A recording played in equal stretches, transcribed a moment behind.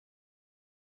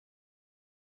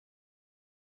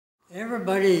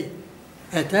Everybody,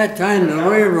 at that time, the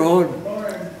railroad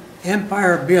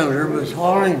empire builder was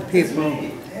hauling people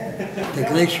to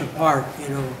Glacier Park, you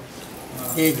know.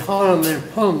 They'd haul them in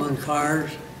Pullman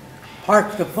cars,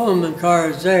 park the Pullman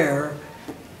cars there,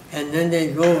 and then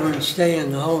they'd go over and stay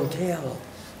in the hotel.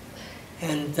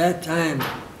 And at that time,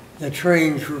 the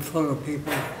trains were full of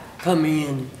people coming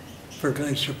in for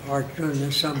Glacier Park during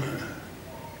the summer.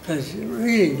 Because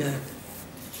really,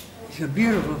 it's a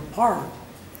beautiful park.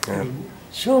 Yeah. And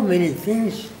so many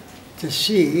things to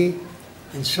see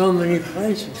and so many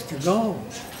places to go.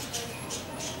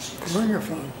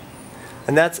 Wonderful.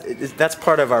 And that's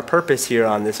part of our purpose here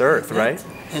on this earth, right?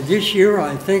 And this year,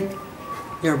 I think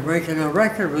they're breaking a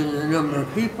record with the number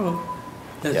of people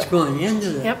that's going into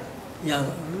the,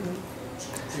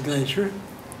 the glacier.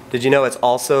 Did you know it's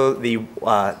also the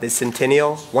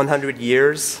Centennial 100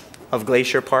 years of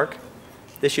Glacier Park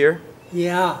this year?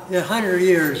 Yeah, 100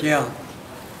 years, yeah.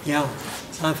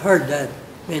 I've heard that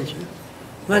mentioned.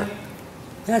 But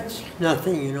that's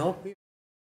nothing, you know.